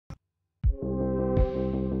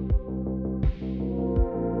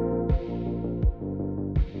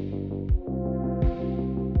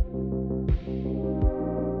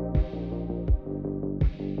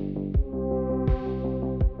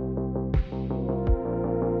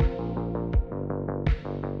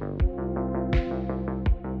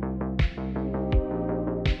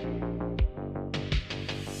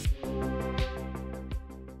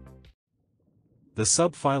The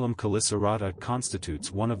subphylum Chelicerata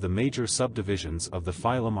constitutes one of the major subdivisions of the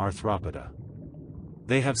phylum Arthropoda.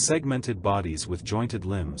 They have segmented bodies with jointed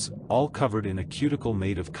limbs, all covered in a cuticle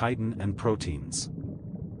made of chitin and proteins.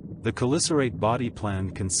 The chelicerate body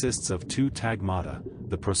plan consists of two tagmata,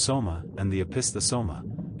 the prosoma and the opistosoma,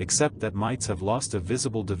 except that mites have lost a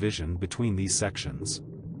visible division between these sections.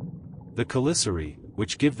 The chelicerae,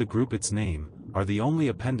 which give the group its name, are the only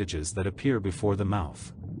appendages that appear before the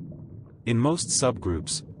mouth. In most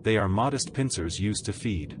subgroups, they are modest pincers used to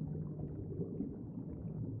feed.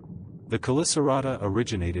 The Chelicerata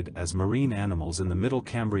originated as marine animals in the Middle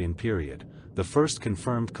Cambrian period. The first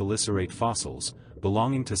confirmed chelicerate fossils,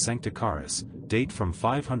 belonging to Sancticaris, date from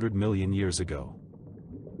 500 million years ago.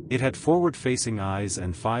 It had forward-facing eyes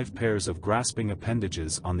and 5 pairs of grasping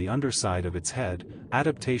appendages on the underside of its head,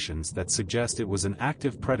 adaptations that suggest it was an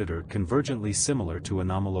active predator convergently similar to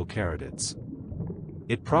anomalocaridids.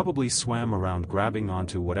 It probably swam around grabbing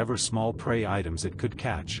onto whatever small prey items it could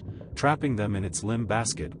catch, trapping them in its limb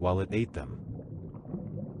basket while it ate them.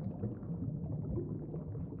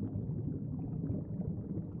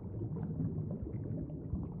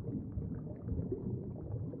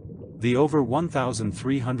 The over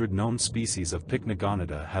 1,300 known species of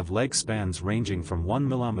Pycnogonida have leg spans ranging from 1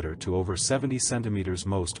 mm to over 70 cm.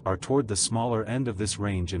 Most are toward the smaller end of this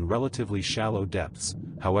range in relatively shallow depths.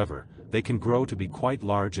 However, they can grow to be quite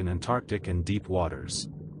large in Antarctic and deep waters.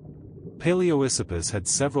 Paleoicipes had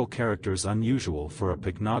several characters unusual for a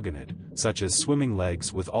pycnogonid, such as swimming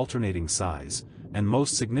legs with alternating size, and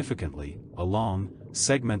most significantly, a long,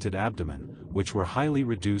 segmented abdomen, which were highly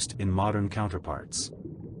reduced in modern counterparts.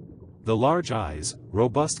 The large eyes,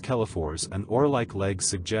 robust chelophores and oar-like legs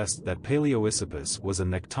suggest that Paleoicipes was a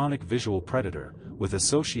nectonic visual predator, with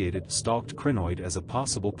associated stalked crinoid as a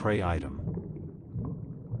possible prey item.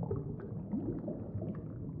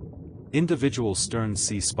 Individual stern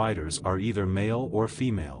sea spiders are either male or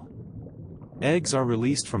female. Eggs are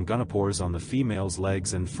released from gonopores on the female's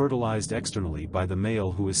legs and fertilized externally by the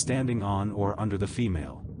male who is standing on or under the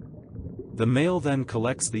female. The male then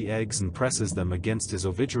collects the eggs and presses them against his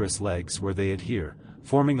ovigerous legs where they adhere,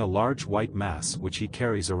 forming a large white mass which he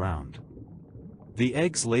carries around. The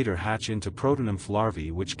eggs later hatch into protonymph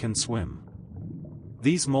larvae which can swim.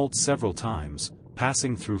 These molt several times,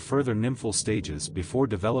 passing through further nymphal stages before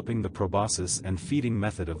developing the proboscis and feeding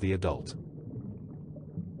method of the adult.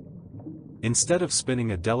 Instead of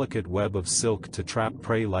spinning a delicate web of silk to trap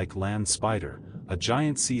prey like land spider, a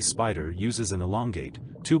giant sea spider uses an elongate,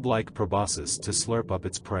 tube-like proboscis to slurp up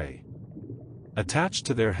its prey. Attached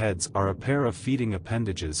to their heads are a pair of feeding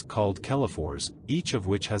appendages called chelophores, each of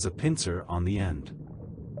which has a pincer on the end.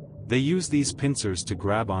 They use these pincers to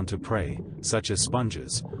grab onto prey, such as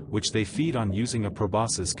sponges, which they feed on using a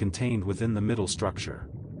proboscis contained within the middle structure.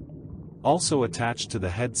 Also attached to the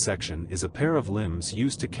head section is a pair of limbs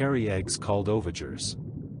used to carry eggs called ovagers.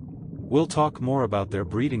 We'll talk more about their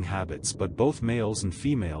breeding habits, but both males and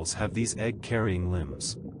females have these egg-carrying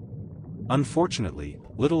limbs. Unfortunately,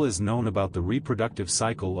 little is known about the reproductive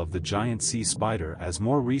cycle of the giant sea spider, as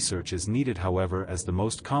more research is needed. However, as the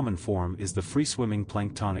most common form is the free-swimming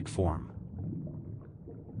planktonic form.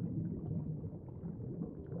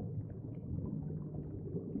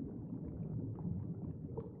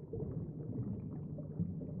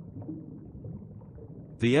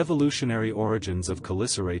 The evolutionary origins of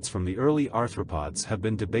chelicerates from the early arthropods have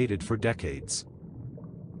been debated for decades.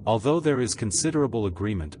 Although there is considerable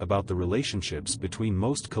agreement about the relationships between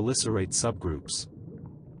most chelicerate subgroups.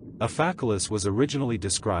 Aphaculus was originally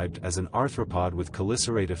described as an arthropod with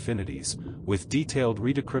chelicerate affinities, with detailed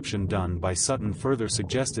redescription done by Sutton further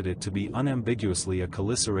suggested it to be unambiguously a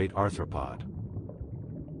chelicerate arthropod.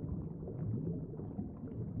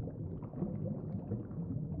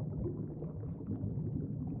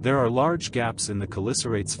 There are large gaps in the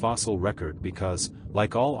chelicerates' fossil record because,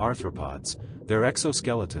 like all arthropods, their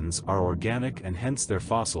exoskeletons are organic and hence their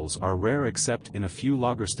fossils are rare except in a few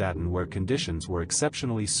Lagerstätten where conditions were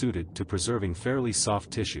exceptionally suited to preserving fairly soft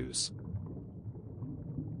tissues.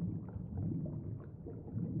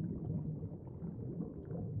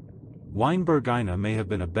 Weinbergina may have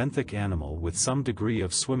been a benthic animal with some degree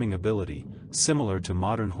of swimming ability, similar to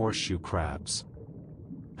modern horseshoe crabs.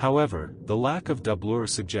 However, the lack of doublure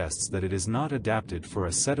suggests that it is not adapted for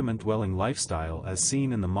a sediment-dwelling lifestyle as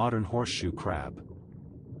seen in the modern horseshoe crab.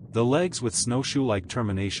 The legs with snowshoe-like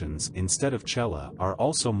terminations instead of chela are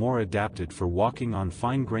also more adapted for walking on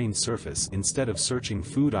fine-grained surface instead of searching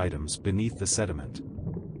food items beneath the sediment.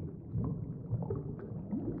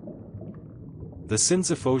 The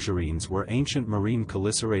Synxiphosurines were ancient marine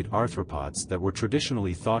chelicerate arthropods that were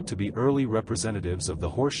traditionally thought to be early representatives of the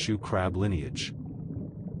horseshoe crab lineage.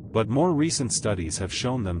 But more recent studies have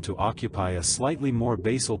shown them to occupy a slightly more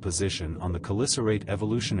basal position on the chelicerate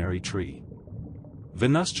evolutionary tree.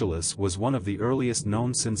 Venusculus was one of the earliest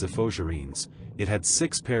known Synxiphosurines. It had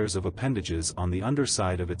 6 pairs of appendages on the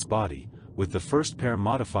underside of its body, with the first pair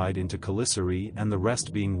modified into chelicerae and the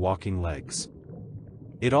rest being walking legs.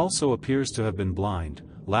 It also appears to have been blind,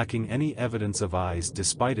 lacking any evidence of eyes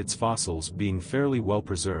despite its fossils being fairly well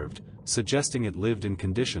preserved, suggesting it lived in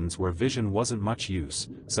conditions where vision wasn't much use,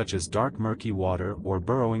 such as dark murky water or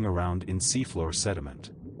burrowing around in seafloor sediment.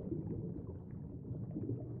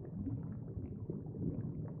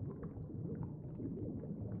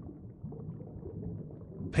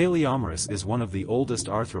 Palaeomorus is one of the oldest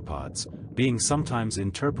arthropods, being sometimes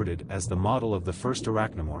interpreted as the model of the first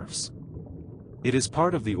arachnomorphs. It is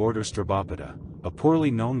part of the order Strabopida, a poorly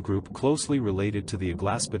known group closely related to the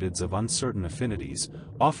aglaspedids of uncertain affinities,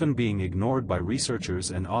 often being ignored by researchers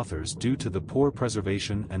and authors due to the poor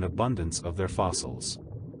preservation and abundance of their fossils.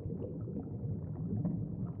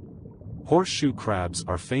 Horseshoe crabs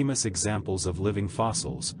are famous examples of living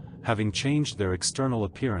fossils, having changed their external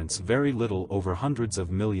appearance very little over hundreds of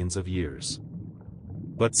millions of years.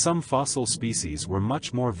 But some fossil species were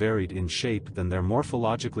much more varied in shape than their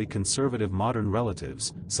morphologically conservative modern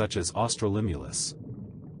relatives, such as Australimulus.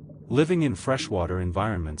 Living in freshwater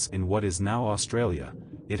environments in what is now Australia,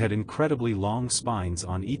 it had incredibly long spines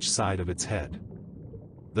on each side of its head.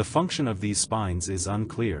 The function of these spines is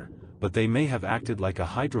unclear, but they may have acted like a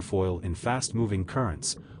hydrofoil in fast-moving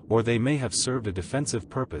currents, or they may have served a defensive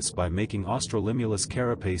purpose by making Australimulus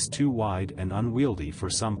carapace too wide and unwieldy for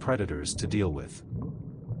some predators to deal with.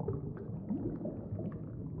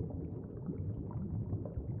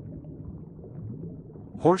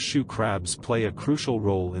 Horseshoe crabs play a crucial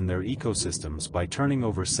role in their ecosystems by turning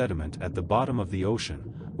over sediment at the bottom of the ocean,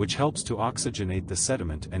 which helps to oxygenate the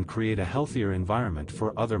sediment and create a healthier environment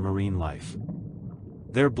for other marine life.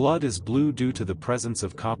 Their blood is blue due to the presence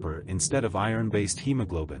of copper instead of iron-based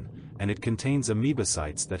hemoglobin, and it contains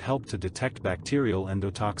amoebocytes that help to detect bacterial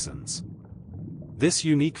endotoxins. This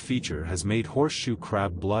unique feature has made horseshoe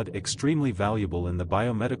crab blood extremely valuable in the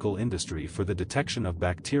biomedical industry for the detection of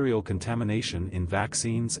bacterial contamination in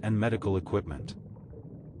vaccines and medical equipment.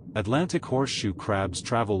 Atlantic horseshoe crabs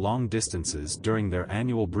travel long distances during their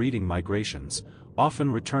annual breeding migrations,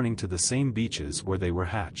 often returning to the same beaches where they were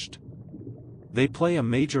hatched. They play a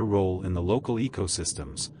major role in the local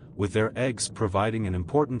ecosystems, with their eggs providing an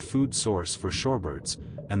important food source for shorebirds,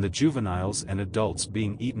 and the juveniles and adults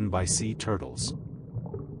being eaten by sea turtles.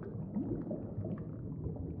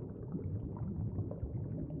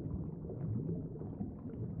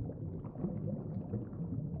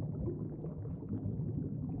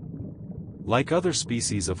 Like other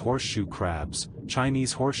species of horseshoe crabs,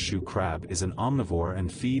 Chinese horseshoe crab is an omnivore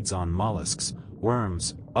and feeds on mollusks,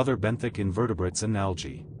 worms, other benthic invertebrates and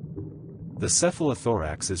algae. The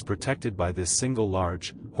cephalothorax is protected by this single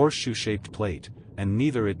large, horseshoe-shaped plate, and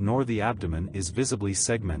neither it nor the abdomen is visibly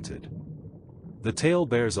segmented. The tail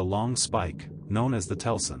bears a long spike, known as the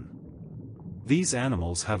telson. These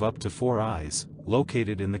animals have up to 4 eyes,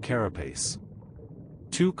 located in the carapace.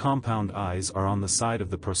 2 compound eyes are on the side of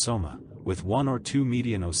the prosoma, with 1 or 2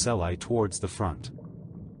 median ocelli towards the front.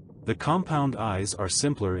 The compound eyes are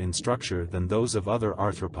simpler in structure than those of other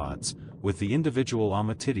arthropods, with the individual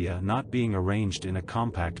ommatidia not being arranged in a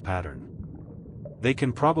compact pattern. They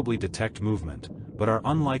can probably detect movement, but are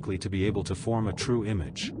unlikely to be able to form a true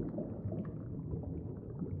image.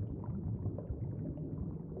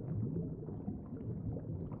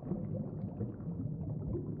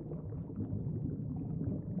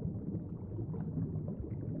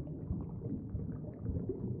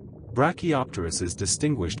 Brachyopterus is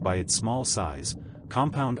distinguished by its small size,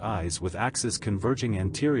 compound eyes with axes converging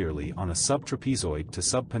anteriorly on a subtrapezoid to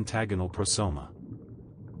subpentagonal prosoma.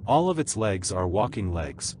 All of its legs are walking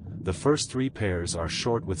legs. The first 3 pairs are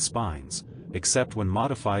short with spines, except when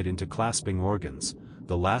modified into clasping organs.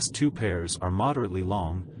 The last 2 pairs are moderately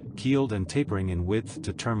long, keeled and tapering in width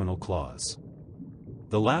to terminal claws.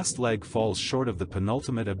 The last leg falls short of the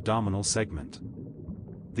penultimate abdominal segment.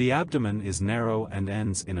 The abdomen is narrow and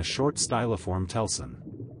ends in a short styliform telson.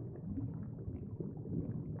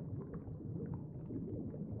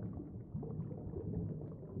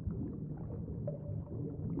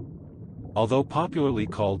 Although popularly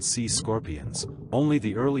called sea scorpions, only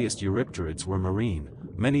the earliest Eurypterids were marine.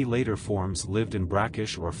 Many later forms lived in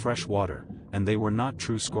brackish or fresh water, and they were not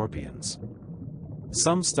true scorpions.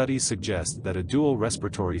 Some studies suggest that a dual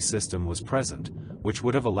respiratory system was present, which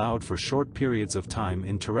would have allowed for short periods of time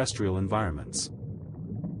in terrestrial environments.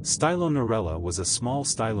 Stylonuroidea was a small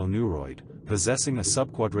stylonuroid, possessing a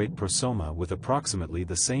subquadrate prosoma with approximately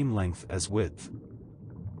the same length as width.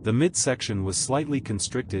 The midsection was slightly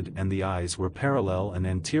constricted and the eyes were parallel and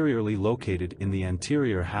anteriorly located in the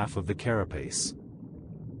anterior half of the carapace.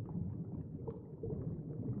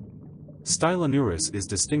 Stylonuris is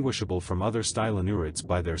distinguishable from other stylonurids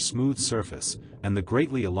by their smooth surface, and the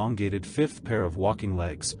greatly elongated fifth pair of walking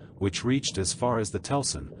legs, which reached as far as the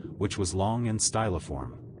telson, which was long and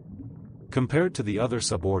styliform. Compared to the other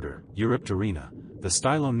suborder, Eurypteridae, the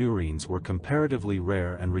stylonurines were comparatively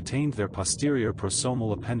rare and retained their posterior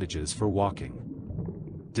prosomal appendages for walking.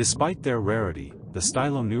 Despite their rarity, the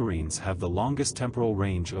stylonurines have the longest temporal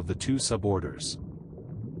range of the two suborders.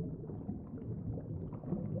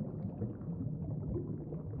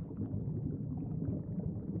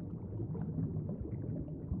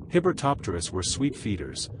 Hibbertopterus were sweep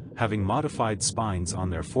feeders, having modified spines on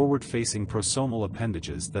their forward-facing prosomal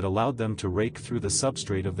appendages that allowed them to rake through the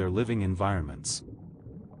substrate of their living environments.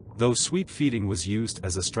 Though sweep feeding was used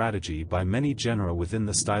as a strategy by many genera within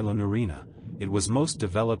the Stylonuroidea, it was most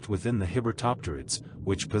developed within the Hibbertopterids,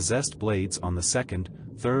 which possessed blades on the second,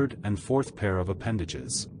 third and fourth pair of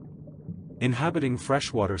appendages. Inhabiting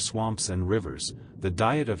freshwater swamps and rivers, the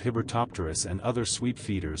diet of Hibbertopterus and other sweep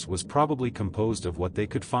feeders was probably composed of what they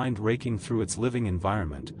could find raking through its living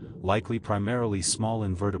environment, likely primarily small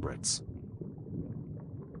invertebrates.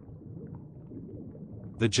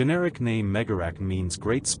 The generic name Megarachne means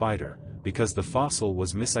great spider, because the fossil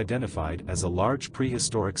was misidentified as a large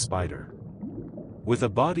prehistoric spider. With a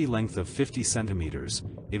body length of 50 centimeters,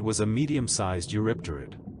 it was a medium-sized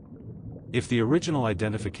Eurypterid. If the original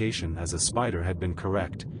identification as a spider had been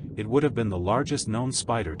correct, it would have been the largest known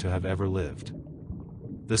spider to have ever lived.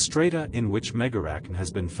 The strata in which Megarachne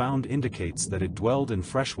has been found indicates that it dwelled in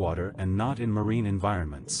freshwater and not in marine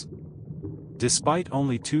environments. Despite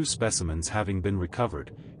only 2 specimens having been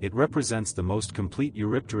recovered, it represents the most complete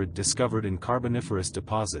Eurypterid discovered in Carboniferous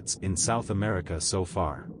deposits in South America so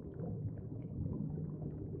far.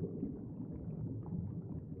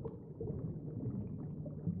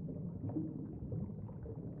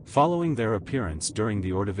 Following their appearance during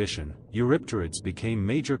the Ordovician, Eurypterids became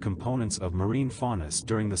major components of marine faunas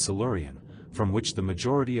during the Silurian, from which the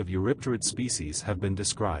majority of Eurypterid species have been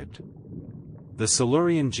described. The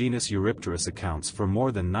Silurian genus Eurypterus accounts for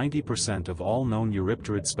more than 90% of all known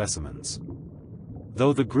Eurypterid specimens.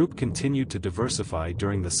 Though the group continued to diversify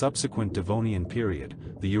during the subsequent Devonian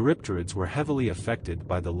period, the Eurypterids were heavily affected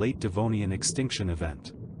by the late Devonian extinction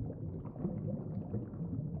event.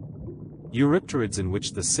 Eurypterids in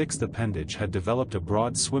which the sixth appendage had developed a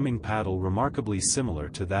broad swimming paddle remarkably similar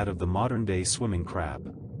to that of the modern-day swimming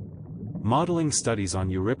crab. Modeling studies on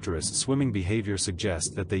Eurypterus swimming behavior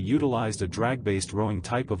suggest that they utilized a drag-based rowing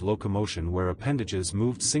type of locomotion where appendages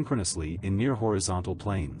moved synchronously in near horizontal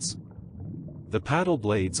planes. The paddle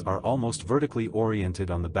blades are almost vertically oriented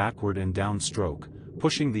on the backward and down stroke,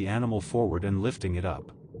 pushing the animal forward and lifting it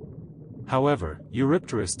up. However,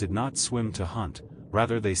 Eurypterus did not swim to hunt,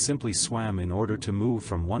 rather they simply swam in order to move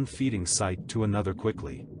from one feeding site to another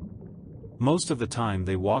quickly. Most of the time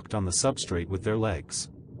they walked on the substrate with their legs.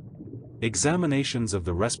 Examinations of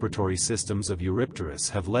the respiratory systems of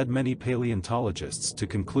Eurypterus have led many paleontologists to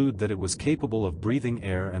conclude that it was capable of breathing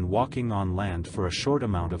air and walking on land for a short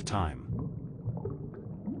amount of time.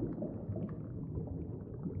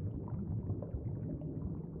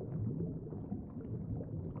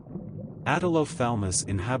 Atylophthalmus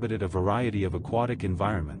inhabited a variety of aquatic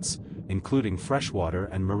environments, including freshwater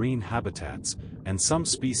and marine habitats, and some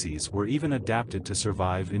species were even adapted to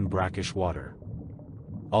survive in brackish water.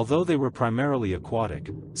 Although they were primarily aquatic,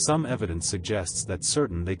 some evidence suggests that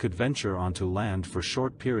they could venture onto land for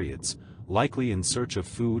short periods, likely in search of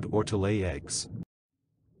food or to lay eggs.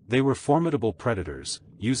 They were formidable predators,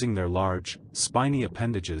 using their large, spiny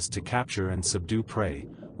appendages to capture and subdue prey,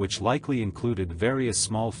 which likely included various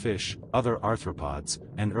small fish, other arthropods,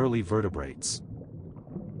 and early vertebrates.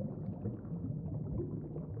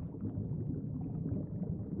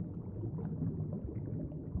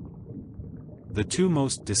 The two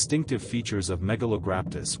most distinctive features of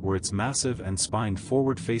Megalograptus were its massive and spined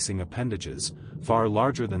forward-facing appendages, far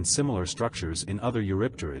larger than similar structures in other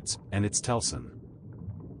Eurypterids, and its telson.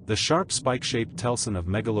 The sharp spike-shaped telson of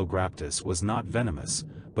Megalograptus was not venomous,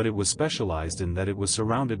 but it was specialized in that it was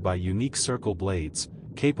surrounded by unique circle blades,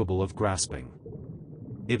 capable of grasping.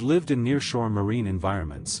 It lived in nearshore marine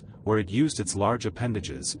environments, where it used its large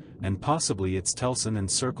appendages, and possibly its telson and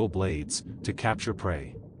cercal blades, to capture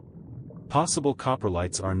prey. Possible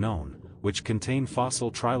coprolites are known, which contain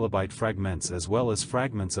fossil trilobite fragments as well as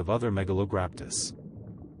fragments of other Megalograptus.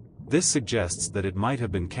 This suggests that it might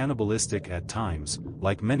have been cannibalistic at times,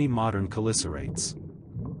 like many modern chelicerates.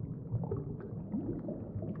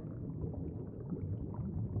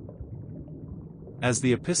 As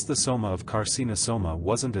the opisthosoma of Carsinosoma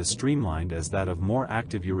wasn't as streamlined as that of more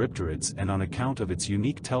active Eurypterids, and on account of its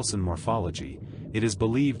unique telson morphology, it is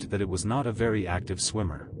believed that it was not a very active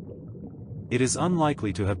swimmer. It is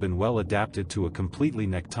unlikely to have been well adapted to a completely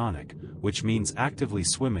nectonic, which means actively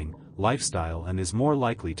swimming, lifestyle, and is more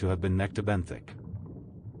likely to have been nectobenthic.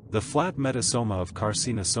 The flat metasoma of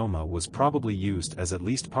Carsinosoma was probably used as at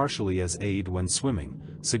least partially as aid when swimming,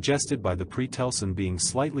 suggested by the pre-telson being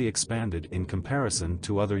slightly expanded in comparison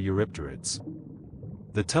to other Eurypterids.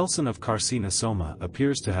 The telson of Carsinosoma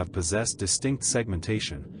appears to have possessed distinct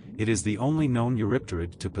segmentation. It is the only known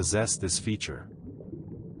Eurypterid to possess this feature.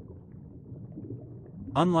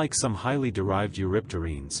 Unlike some highly derived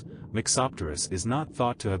Eurypterines, Mixopterus is not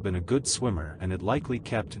thought to have been a good swimmer, and it likely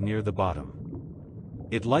kept near the bottom.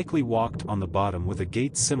 It likely walked on the bottom with a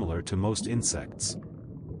gait similar to most insects.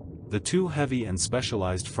 The two heavy and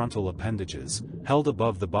specialized frontal appendages, held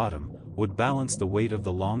above the bottom, would balance the weight of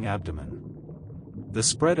the long abdomen. The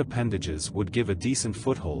spread appendages would give a decent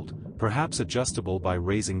foothold, perhaps adjustable by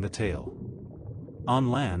raising the tail.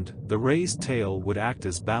 On land, the raised tail would act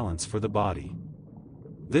as balance for the body.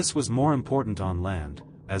 This was more important on land,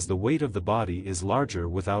 as the weight of the body is larger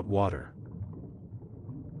without water.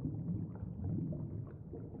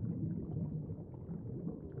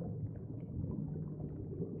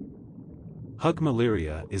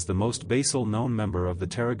 Hugmaleria is the most basal known member of the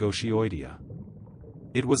Pterygotioidea.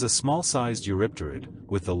 It was a small-sized Eurypterid,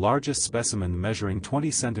 with the largest specimen measuring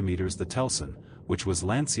 20 cm. The telson, which was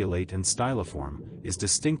lanceolate and styliform, is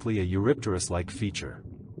distinctly a Eurypterus-like feature.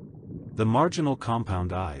 The marginal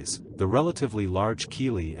compound eyes, the relatively large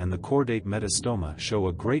chelae, and the chordate metastoma show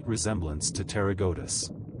a great resemblance to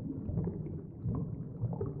Pterygotus.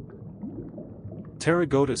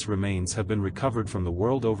 Pterygotus remains have been recovered from the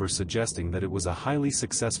world over, suggesting that it was a highly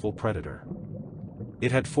successful predator.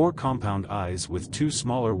 It had 4 compound eyes with 2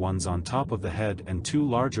 smaller ones on top of the head and 2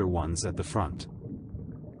 larger ones at the front.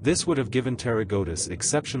 This would have given Pterygotus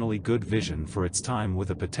exceptionally good vision for its time, with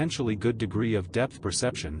a potentially good degree of depth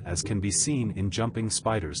perception, as can be seen in jumping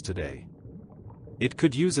spiders today. It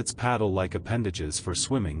could use its paddle-like appendages for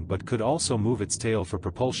swimming, but could also move its tail for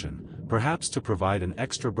propulsion, perhaps to provide an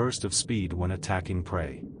extra burst of speed when attacking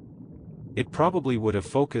prey. It probably would have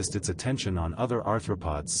focused its attention on other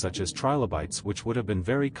arthropods such as trilobites, which would have been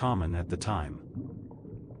very common at the time.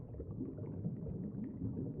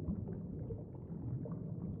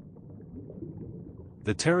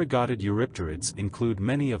 The pterygotid Eurypterids include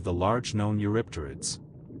many of the large known Eurypterids.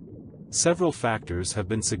 Several factors have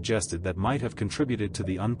been suggested that might have contributed to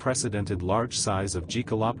the unprecedented large size of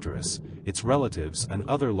Euchelopterus, its relatives, and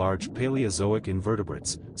other large Paleozoic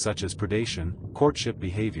invertebrates, such as predation, courtship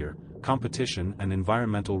behavior, competition, and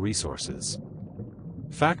environmental resources.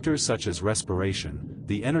 Factors such as respiration,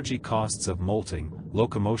 the energy costs of molting,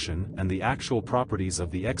 locomotion, and the actual properties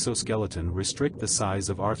of the exoskeleton restrict the size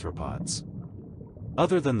of arthropods.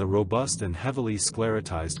 Other than the robust and heavily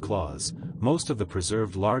sclerotized claws, most of the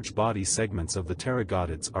preserved large body segments of the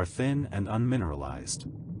pterygotids are thin and unmineralized.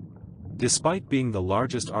 Despite being the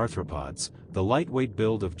largest arthropods, the lightweight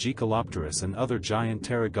build of Euchelopterus and other giant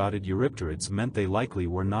pterygotid Eurypterids meant they likely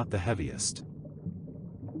were not the heaviest.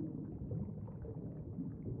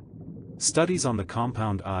 Studies on the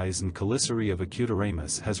compound eyes and chelicerae of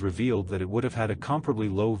Acutaramus has revealed that it would have had a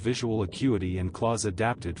comparably low visual acuity and claws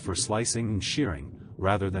adapted for slicing and shearing,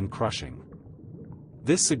 rather than crushing.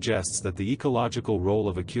 This suggests that the ecological role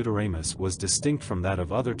of Acutaramus was distinct from that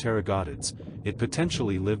of other pterygotids. It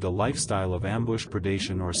potentially lived a lifestyle of ambush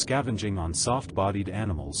predation or scavenging on soft-bodied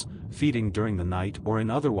animals, feeding during the night or in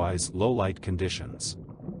otherwise low-light conditions.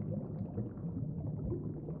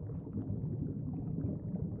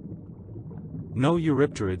 No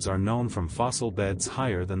Eurypterids are known from fossil beds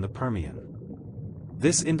higher than the Permian.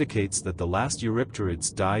 This indicates that the last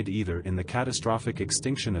Eurypterids died either in the catastrophic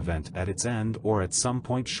extinction event at its end or at some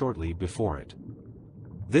point shortly before it.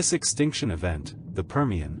 This extinction event, the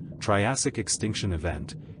Permian, Triassic extinction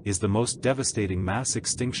event, is the most devastating mass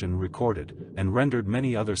extinction recorded, and rendered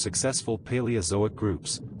many other successful Paleozoic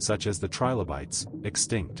groups, such as the trilobites,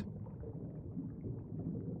 extinct.